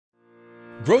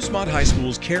Grossmont High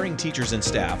School's caring teachers and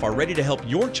staff are ready to help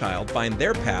your child find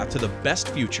their path to the best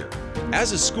future.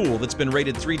 As a school that's been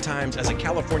rated 3 times as a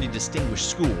California Distinguished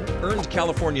School, earned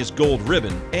California's Gold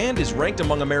Ribbon, and is ranked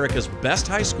among America's best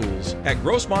high schools, at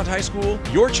Grossmont High School,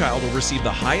 your child will receive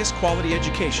the highest quality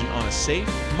education on a safe,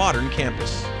 modern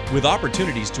campus. With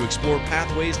opportunities to explore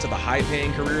pathways to the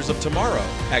high-paying careers of tomorrow,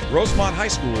 at Grossmont High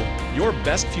School, your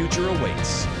best future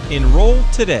awaits. Enroll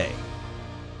today.